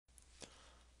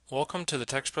Welcome to the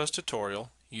TxPROS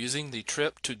tutorial using the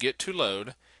trip to get to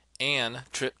load and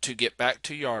trip to get back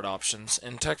to yard options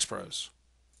in TxPROS.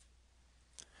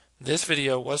 This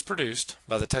video was produced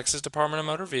by the Texas Department of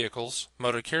Motor Vehicles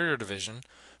Motor Carrier Division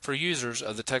for users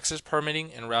of the Texas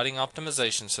Permitting and Routing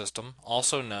Optimization System,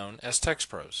 also known as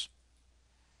TxPROS.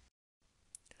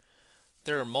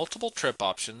 There are multiple trip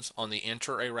options on the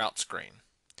Enter a Route screen.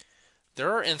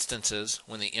 There are instances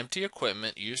when the empty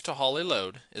equipment used to haul a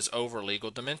load is over legal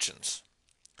dimensions.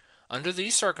 Under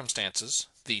these circumstances,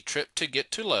 the trip to get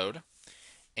to load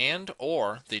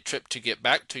and/or the trip to get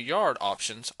back to yard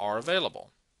options are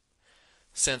available.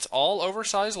 Since all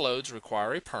oversized loads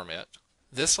require a permit,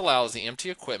 this allows the empty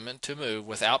equipment to move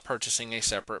without purchasing a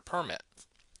separate permit.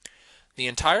 The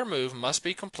entire move must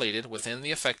be completed within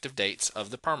the effective dates of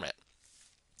the permit.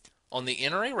 On the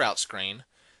Enter a Route screen,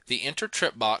 the Enter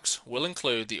Trip box will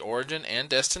include the origin and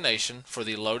destination for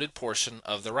the loaded portion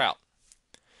of the route.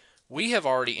 We have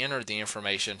already entered the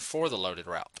information for the loaded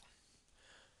route.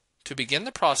 To begin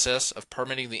the process of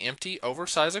permitting the empty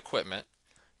oversized equipment,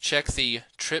 check the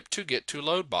Trip to Get to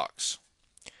Load box.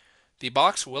 The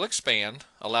box will expand,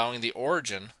 allowing the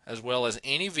origin as well as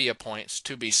any via points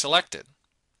to be selected.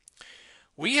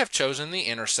 We have chosen the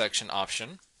intersection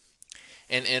option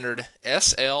and entered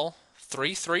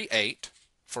SL338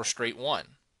 for Street 1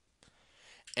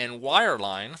 and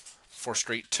Wireline for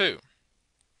Street 2.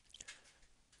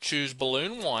 Choose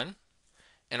Balloon 1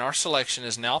 and our selection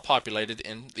is now populated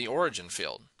in the origin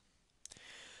field.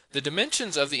 The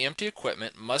dimensions of the empty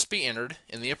equipment must be entered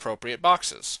in the appropriate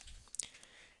boxes.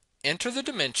 Enter the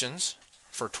dimensions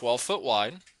for 12 foot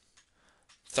wide,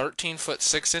 13 foot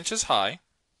 6 inches high,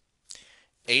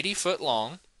 80 foot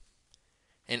long,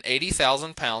 and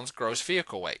 80,000 pounds gross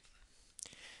vehicle weight.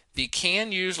 The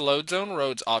Can Use Load Zone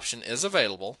Roads option is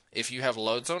available if you have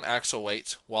load zone axle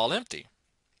weights while empty.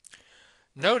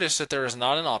 Notice that there is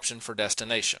not an option for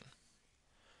destination.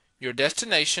 Your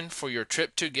destination for your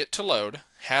trip to get to load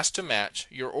has to match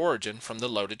your origin from the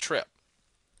loaded trip.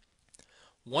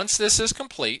 Once this is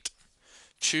complete,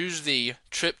 choose the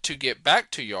Trip to Get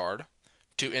Back to Yard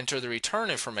to enter the return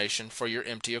information for your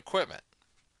empty equipment.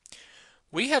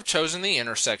 We have chosen the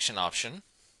intersection option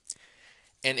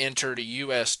and entered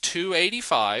US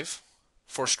 285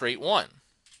 for Street 1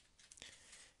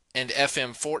 and FM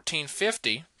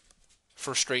 1450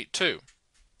 for Street 2.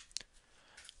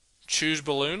 Choose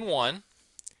Balloon 1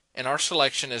 and our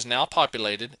selection is now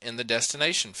populated in the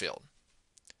destination field.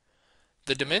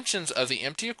 The dimensions of the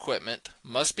empty equipment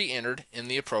must be entered in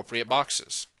the appropriate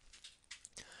boxes.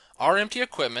 Our empty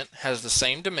equipment has the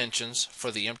same dimensions for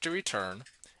the empty return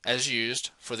as used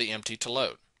for the empty to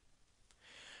load.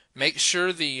 Make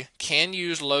sure the Can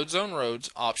Use Load Zone Roads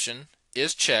option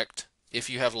is checked if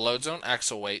you have load zone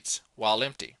axle weights while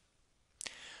empty.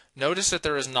 Notice that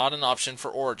there is not an option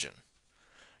for origin.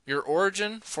 Your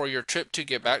origin for your trip to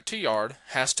get back to yard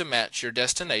has to match your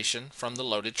destination from the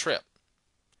loaded trip.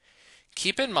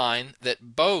 Keep in mind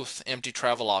that both empty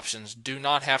travel options do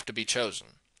not have to be chosen.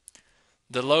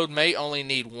 The load may only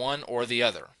need one or the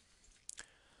other.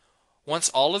 Once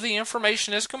all of the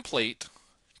information is complete,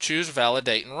 choose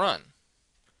Validate and Run.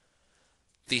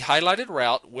 The highlighted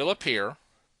route will appear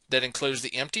that includes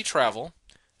the empty travel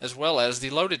as well as the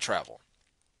loaded travel.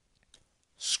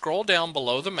 Scroll down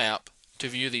below the map to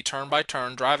view the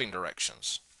turn-by-turn driving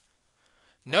directions.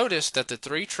 Notice that the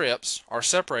three trips are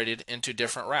separated into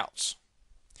different routes.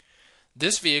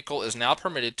 This vehicle is now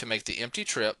permitted to make the empty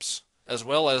trips as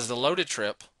well as the loaded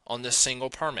trip on this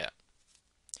single permit.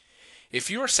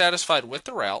 If you are satisfied with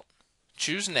the route,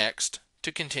 choose Next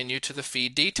to continue to the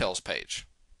Feed Details page.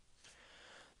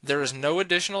 There is no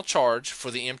additional charge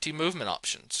for the empty movement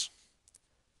options.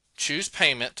 Choose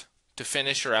Payment to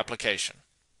finish your application.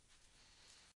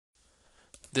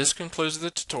 This concludes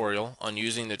the tutorial on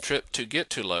using the Trip to Get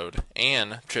to Load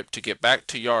and Trip to Get Back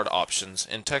to Yard options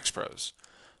in TxPROS.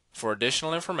 For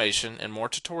additional information and more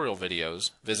tutorial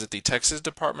videos, visit the Texas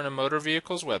Department of Motor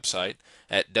Vehicles website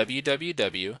at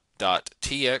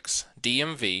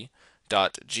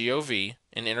www.txdmv.gov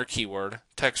and enter keyword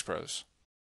TxPROS.